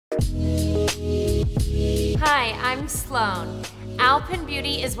Hi, I'm Sloan. Alpyn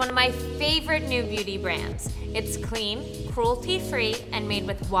Beauty is one of my favorite new beauty brands. It's clean, cruelty-free, and made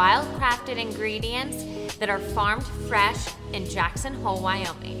with wild-crafted ingredients that are farmed fresh in Jackson Hole,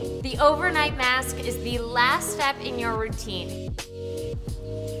 Wyoming. The overnight mask is the last step in your routine.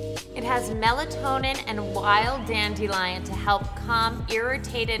 It has melatonin and wild dandelion to help calm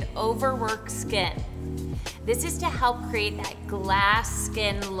irritated, overworked skin. This is to help create that glass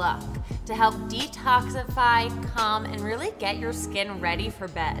skin look, to help detoxify, calm, and really get your skin ready for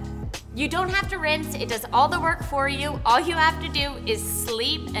bed. You don't have to rinse, it does all the work for you. All you have to do is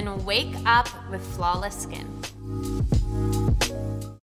sleep and wake up with flawless skin.